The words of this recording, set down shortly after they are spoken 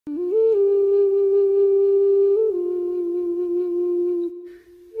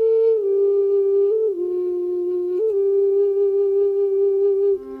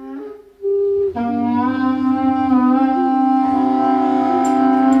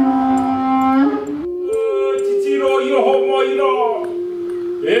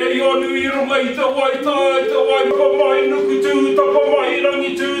i te wai mai nuku tū, tapa mai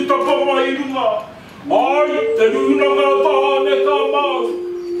rangi tū, tapa mai runga. Ai, te runanga tāne ka mau.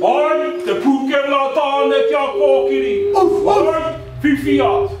 Ai, te pūkenga tāne kia kōkiri. Ai,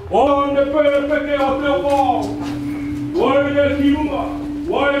 whiwhia. Tāne pēpeke a te wā. Waire ki runga,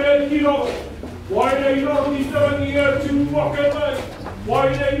 waire ki rongo. Waire i rangi te rangi e tū wake nei.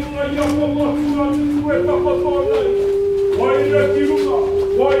 Waire i runga i ako matua tuku e takato nei. Waire ki runga,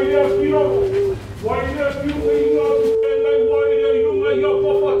 waire ki rongo. Waire ki runga i ngā tuke nei. Waire i runga i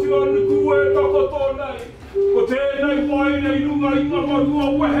ako matua tuku e takato nei. Ko tēnei waire i runga i ngā marua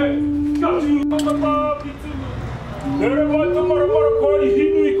wehe. Kia tū tangata ki tū. Nere mai te maramara kai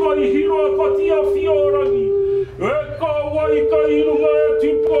hinu i kai hiro a pati a whiorangi. E ka wai ka i runga e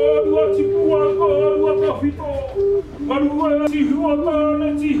tipu arua tipu a ka arua ka whito. Marua e tihua tāne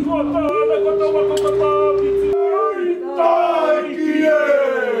ka tawa kakata ki tū. Tai ki e!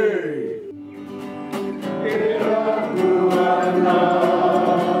 E raku ana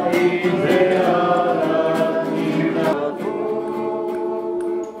i te ara i rato.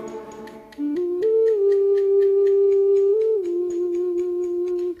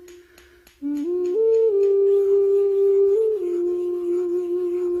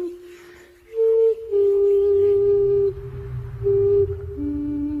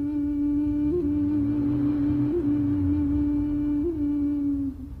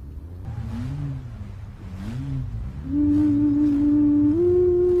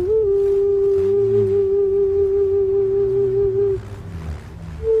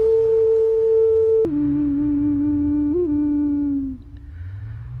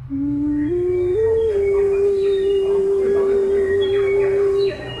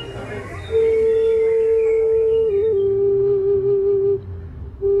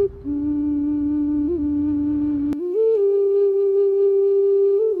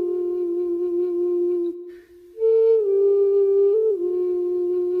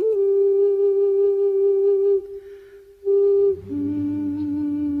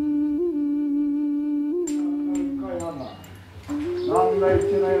 Nāna nei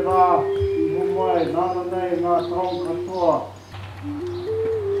tēnei rā, i humai, nāna nei ngā taonga katoa.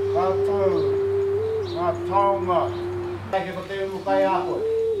 Kātou, ngā taonga. Kei ko te uru kai ahoi.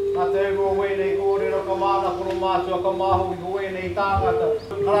 Nā te uru o wēnei kōrero ka māna koro mātua ka māhu i ko wēnei tāngata.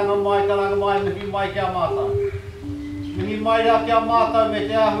 Karanga mai, mihi mai kia mātau. Mihi mai rā kia mātau me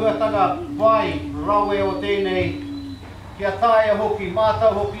te ahuatanga vai rawe o tēnei. Kia tāia hoki,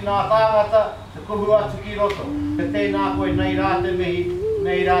 mātau hoki nā tāngata, te kuhu atu ki roto. Te tēnā koe nei rā te mihi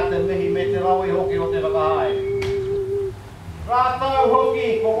me te rawe hoki o te wakahae. Rātau hoki,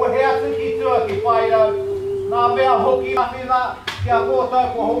 ko wehe atu ki tua ki whairau. Nā mea hoki awhina, kia kōtau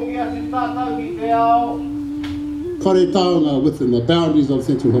ko hoki atu tātau ki te ao. Kore Taonga within the boundaries of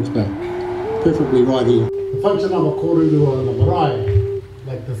Central Hawke's Bay, preferably right here. The function of a kōruru or a marae,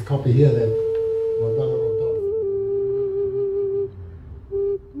 like this copy here that my brother-in-law does.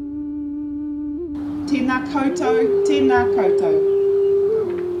 Tēnā koutou, tēnā koutou.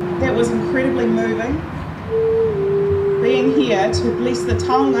 That was incredibly moving. Being here to bless the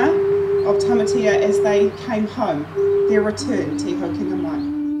Taonga of Tamatea as they came home, their return to Hokinga Mai.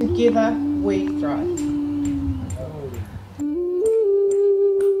 Together we thrive.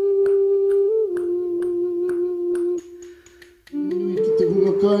 Ki te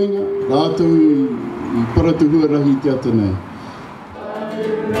hunga kāinga, rātou i paratuhua rahi te ata nei.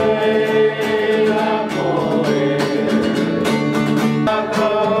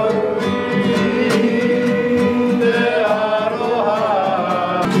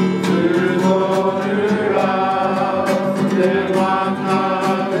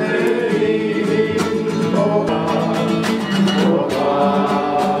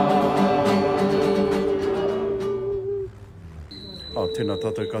 Tēnā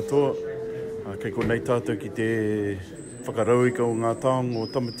tātou katoa, kei ko nei tātou ki te whakarauika o ngā taonga o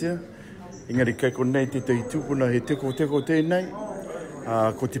Tamatea. Engari kei ko nei te tei tūpuna he teko tēnei,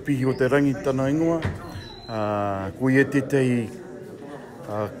 ko te pihi o te rangi tana ingoa, ko i te tei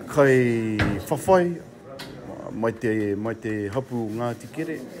kai whawhai, mai te hapu ngā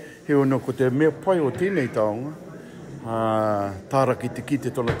tikere, he ono ko te mea pai o tēnei taonga, tāra ki te kite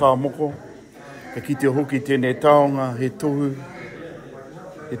tola tāmoko, ka kite hoki tēnei taonga he tohu,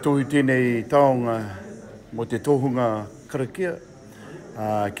 e tohu tēnei taonga mo te tohunga karakia.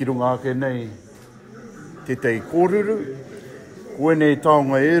 Ki runga ake nei te tei kōruru. Koe nei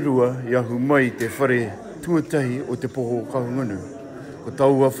taonga e rua i ahu mai te whare tuatahi o te poho kahungunu. Ko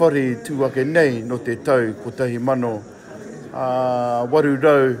taua whare tū ake nei no te tau ko tahi mano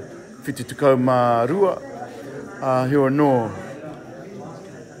warurau whiti tukau mā rua. Heo anō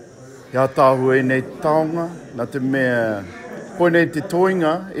Ia tāhu e nei taonga, nā te mea, koe nei te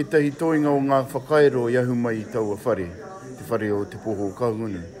toinga, e tahi toinga o ngā whakairo i ahu mai i taua whare, te whare o te poho o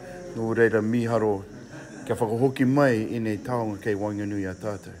Kahungunu. Nō reira miharo, kia whakahoki mai i nei taonga kei Wainganui a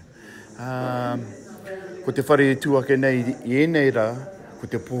tātou. Ko te whare tuake nei i enei rā,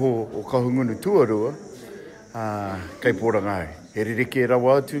 ko te poho o Kahungunu tuarua, kei Porangai. He ririke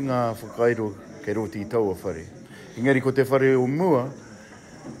rawa atu ngā whakairo kei roti i taua whare. Engari ko te whare o mua,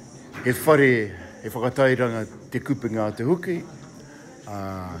 he whare e whakatairanga te kupunga o te huki,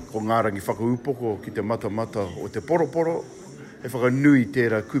 ko ngārangi whakaupoko ki te mata o te poroporo, e whakanui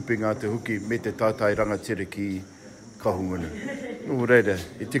tērā kupunga o te huki me te tātairanga tere ki Kahungunu. Nō reira,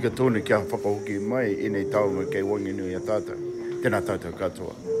 e tika tonu kia whakahoki mai i nei taonga kei Wainganui a tātou. Tēnā tātou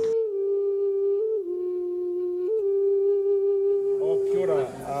katoa. Kia ora,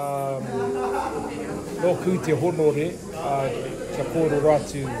 nōku te honore, kia kōro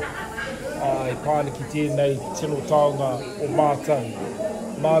ratu e pāna ki tēnei tino taonga o mātou.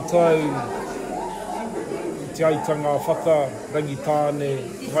 Mātou, te aitanga whaka, rangi tāne,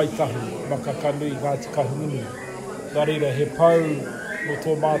 ngaitahu, makakanui, ngāti Kahungunu. Nā reira, he pau no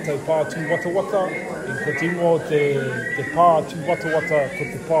tō mātou pātū watawata, e ko te ingo te pātū watawata ko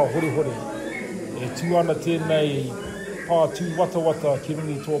te pā hore. E tū ana tēnei pātū watawata ki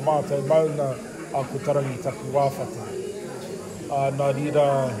rungi tō mātou mauna a ko tarangi taku wāwhata. Nā reira,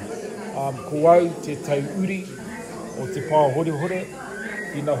 ko au te tau uri o te pā hore,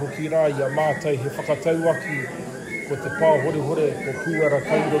 ina hoki rā i a mātou he whakatau aku ko te pā hore, ko puara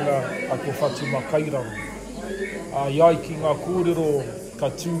kauranga a ko whatuma kairanga. Iai ki ngā kōrero ka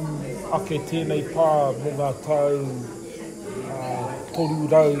tū ake tēnei pā mo ngā tau toru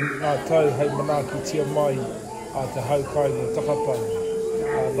rau, ngā tau hei manaki tia mai a te haukai o takapai.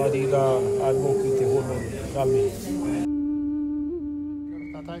 Nā reira, nōku te hono ngā me.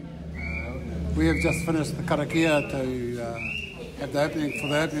 We have just finished the karakia to have the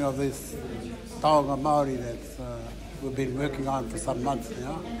opening of this Taonga Māori that we've been working on for some months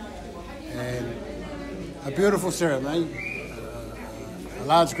now. And a beautiful ceremony, a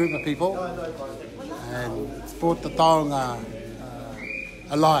large group of people, and it's brought the Taonga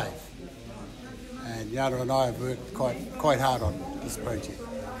alive. And Yara and I have worked quite hard on this project.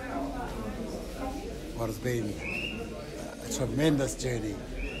 What has been a tremendous journey,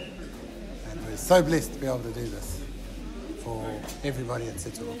 and we're so blessed to be able to do this for everybody in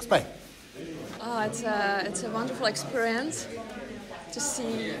Central Hawke's Bay. It's a wonderful experience to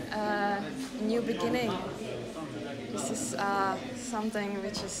see a new beginning. This is something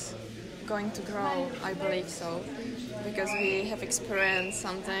which is going to grow, I believe so, because we have experienced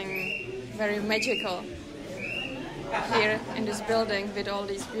something very magical here in this building with all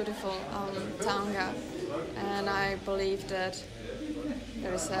these beautiful taonga, and I believe that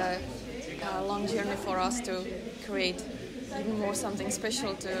there is a long journey for us to create even more something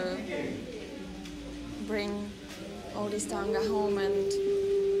special to bring all these taonga home and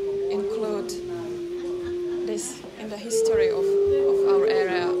include this in the history of our